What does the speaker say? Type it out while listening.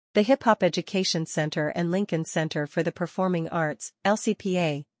The Hip Hop Education Center and Lincoln Center for the Performing Arts,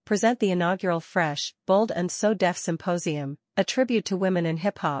 LCPA, present the inaugural Fresh, Bold and So Deaf Symposium, a tribute to women in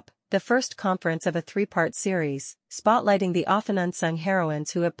hip-hop, the first conference of a three-part series, spotlighting the often unsung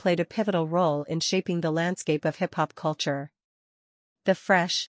heroines who have played a pivotal role in shaping the landscape of hip-hop culture. The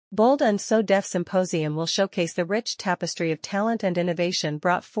Fresh, Bold and So Deaf Symposium will showcase the rich tapestry of talent and innovation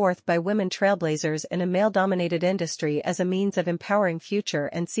brought forth by women trailblazers in a male-dominated industry as a means of empowering future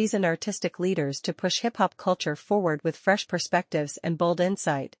and seasoned artistic leaders to push hip-hop culture forward with fresh perspectives and bold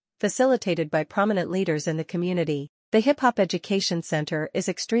insight, facilitated by prominent leaders in the community. The Hip Hop Education Center is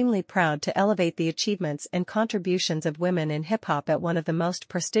extremely proud to elevate the achievements and contributions of women in hip-hop at one of the most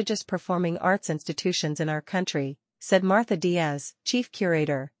prestigious performing arts institutions in our country, said Martha Diaz, Chief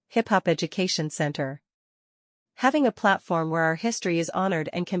Curator, Hip Hop Education Center. Having a platform where our history is honored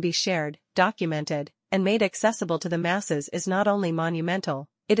and can be shared, documented, and made accessible to the masses is not only monumental,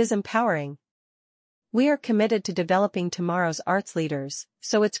 it is empowering. We are committed to developing tomorrow's arts leaders,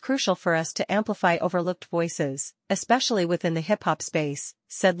 so it's crucial for us to amplify overlooked voices, especially within the hip-hop space,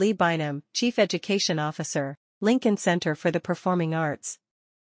 said Lee Bynum, Chief Education Officer, Lincoln Center for the Performing Arts.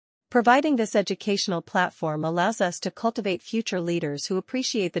 Providing this educational platform allows us to cultivate future leaders who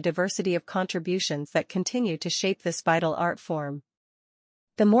appreciate the diversity of contributions that continue to shape this vital art form.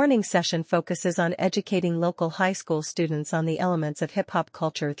 The morning session focuses on educating local high school students on the elements of hip-hop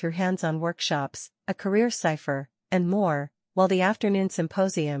culture through hands-on workshops, a career cipher, and more, while the afternoon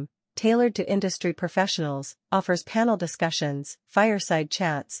symposium, tailored to industry professionals, offers panel discussions, fireside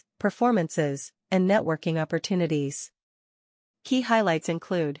chats, performances, and networking opportunities. Key highlights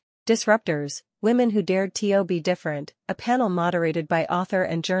include Disruptors, Women Who Dared to Be Different, a panel moderated by author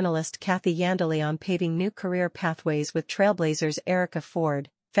and journalist Kathy Yandeli on paving new career pathways with trailblazers Erica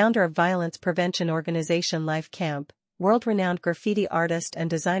Ford, founder of violence prevention organization Life Camp, world-renowned graffiti artist and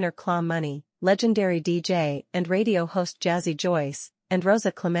designer Claw Money, legendary DJ and radio host Jazzy Joyce, and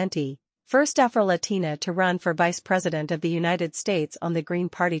Rosa Clemente, first Afro-Latina to run for Vice President of the United States on the Green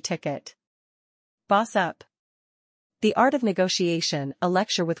Party ticket. Boss Up. The Art of Negotiation, a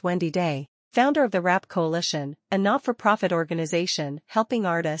lecture with Wendy Day, founder of the Rap Coalition, a not-for-profit organization helping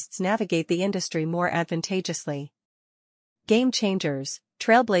artists navigate the industry more advantageously. Game Changers,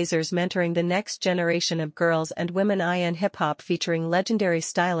 Trailblazers mentoring the next generation of girls and women in hip-hop featuring legendary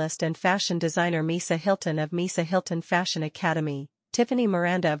stylist and fashion designer Misa Hilton of Misa Hilton Fashion Academy, Tiffany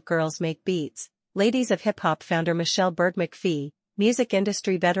Miranda of Girls Make Beats, Ladies of Hip-Hop founder Michelle Bird McPhee, music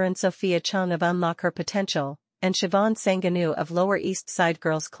industry veteran Sophia Chung of Unlock Her Potential, and Siobhan Sanganu of Lower East Side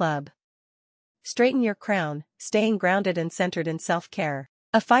Girls Club. Straighten Your Crown, Staying Grounded and Centered in Self-Care.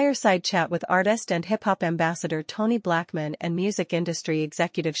 A fireside chat with artist and hip-hop ambassador Tony Blackman and music industry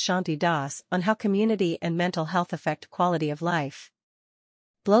executive Shanti Das on how community and mental health affect quality of life.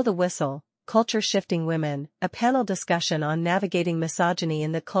 Blow the Whistle, Culture-Shifting Women, a panel discussion on navigating misogyny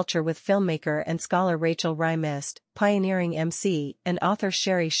in the culture with filmmaker and scholar Rachel Rye-Mist, pioneering MC and author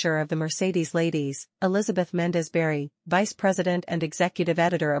Sherry Sher of the Mercedes Ladies, Elizabeth Mendez-Berry, Vice President and Executive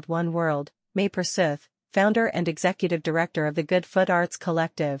Editor of One World, May Persuth, founder and Executive Director of the Good Foot Arts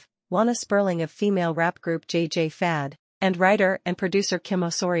Collective, Juana Sperling of female rap group JJ Fad, and writer and producer Kim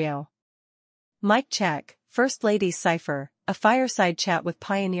Osorio. Mic Check, First Ladies Cypher, a fireside chat with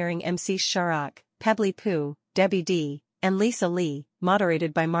pioneering MC Sharak, Pebbly Poo, Debbie D, and Lisa Lee,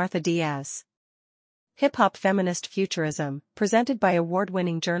 moderated by Martha Diaz. Hip-Hop Feminist Futurism, presented by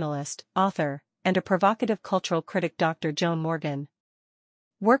award-winning journalist, author, and a provocative cultural critic Dr. Joan Morgan.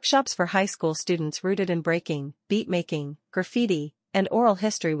 Workshops for high school students rooted in breaking, beat-making, graffiti, and oral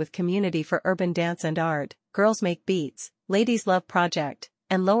history with Community for Urban Dance and Art, Girls Make Beats, Ladies Love Project,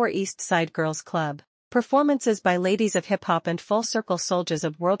 and Lower East Side Girls Club. Performances by Ladies of Hip Hop and Full Circle Soldiers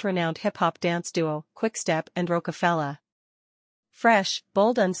of world-renowned hip-hop dance duo, Quickstep and Rockefeller. Fresh,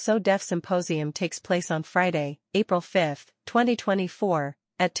 Bold and So Deaf Symposium takes place on Friday, April 5, 2024,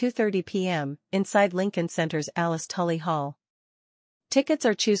 at 2:30 p.m., inside Lincoln Center's Alice Tully Hall. Tickets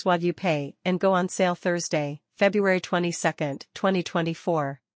are choose what you pay and go on sale Thursday, February 22,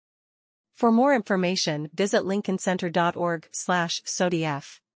 2024. For more information, visit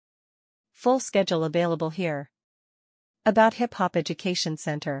lincolncenter.org/SODF. Full schedule available here. About Hip Hop Education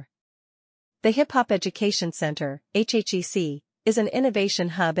Center. The Hip Hop Education Center, HHEC, is an innovation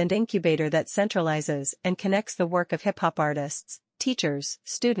hub and incubator that centralizes and connects the work of hip-hop artists, teachers,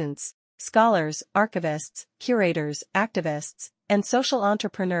 students, scholars, archivists, curators, activists, and social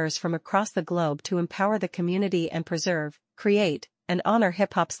entrepreneurs from across the globe to empower the community and preserve, create, and honor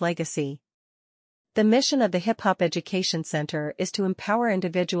hip-hop's legacy. The mission of the Hip Hop Education Center is to empower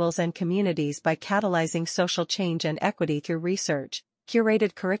individuals and communities by catalyzing social change and equity through research,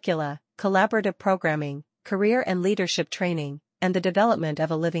 curated curricula, collaborative programming, career and leadership training, and the development of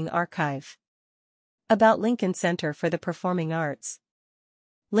a living archive. About Lincoln Center for the Performing Arts.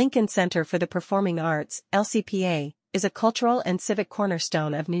 Lincoln Center for the Performing Arts, LCPA, is a cultural and civic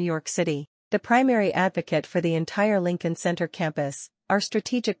cornerstone of New York City. The primary advocate for the entire Lincoln Center campus. Our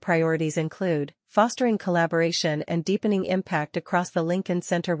strategic priorities include fostering collaboration and deepening impact across the Lincoln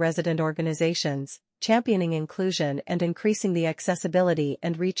Center resident organizations, championing inclusion and increasing the accessibility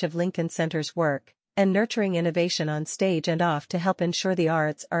and reach of Lincoln Center's work, and nurturing innovation on stage and off to help ensure the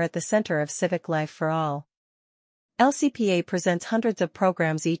arts are at the center of civic life for all. LCPA presents hundreds of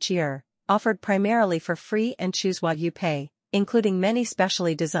programs each year, offered primarily for free and choose what you pay, including many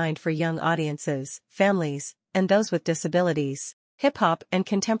specially designed for young audiences, families, and those with disabilities. Hip-hop and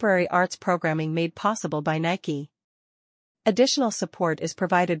contemporary arts programming made possible by Nike. Additional support is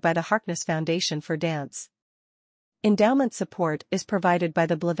provided by the Harkness Foundation for Dance. Endowment support is provided by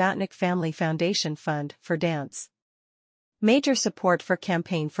the Blavatnik Family Foundation Fund for Dance. Major support for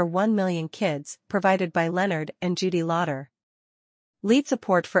Campaign for 1 Million Kids, provided by Leonard and Judy Lauder. Lead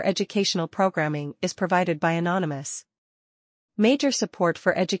support for educational programming is provided by Anonymous. Major support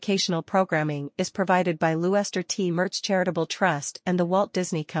for educational programming is provided by Luester T. Mertz Charitable Trust and the Walt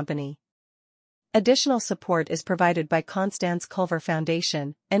Disney Company. Additional support is provided by Constance Culver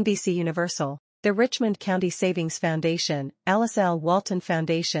Foundation, NBC Universal, the Richmond County Savings Foundation, Alice L. Walton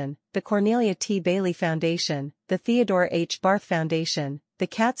Foundation, the Cornelia T. Bailey Foundation, the Theodore H. Barth Foundation, the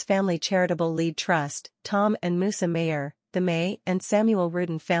Katz Family Charitable Lead Trust, Tom and Musa Mayer, the May and Samuel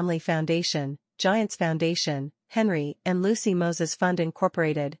Rudin Family Foundation, Giants Foundation, Henry and Lucy Moses Fund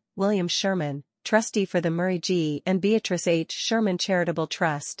Incorporated, William Sherman, trustee for the Murray G. and Beatrice H. Sherman Charitable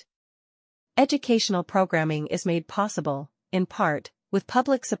Trust. Educational programming is made possible, in part, with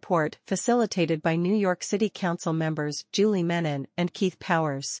public support facilitated by New York City Council members Julie Menon and Keith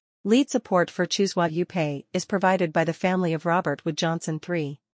Powers. Lead support for Choose What You Pay is provided by the family of Robert Wood Johnson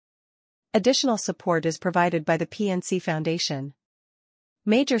III. Additional support is provided by the PNC Foundation.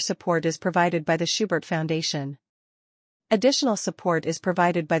 Major support is provided by the Schubert Foundation. Additional support is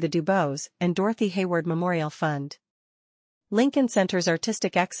provided by the DuBose and Dorothy Hayward Memorial Fund. Lincoln Center's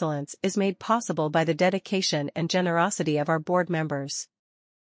artistic excellence is made possible by the dedication and generosity of our board members.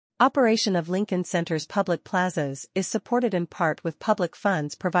 Operation of Lincoln Center's public plazas is supported in part with public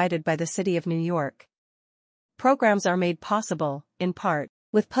funds provided by the City of New York. Programs are made possible, in part,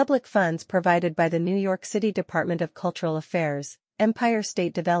 with public funds provided by the New York City Department of Cultural Affairs, Empire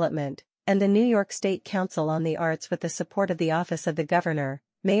State Development, and the New York State Council on the Arts with the support of the Office of the Governor,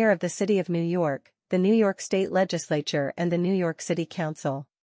 Mayor of the City of New York, the New York State Legislature and the New York City Council.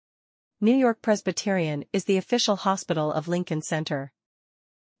 New York Presbyterian is the official hospital of Lincoln Center.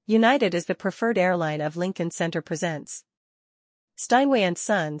 United is the preferred airline of Lincoln Center Presents. Steinway &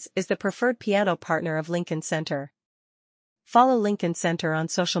 Sons is the preferred piano partner of Lincoln Center. Follow Lincoln Center on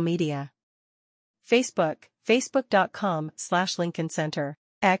social media. Facebook, facebook.com/Lincoln Center.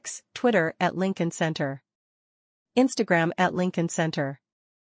 X, Twitter @Lincoln Center. Instagram @Lincoln Center.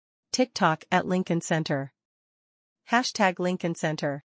 TikTok @Lincoln Center. #Lincoln Center.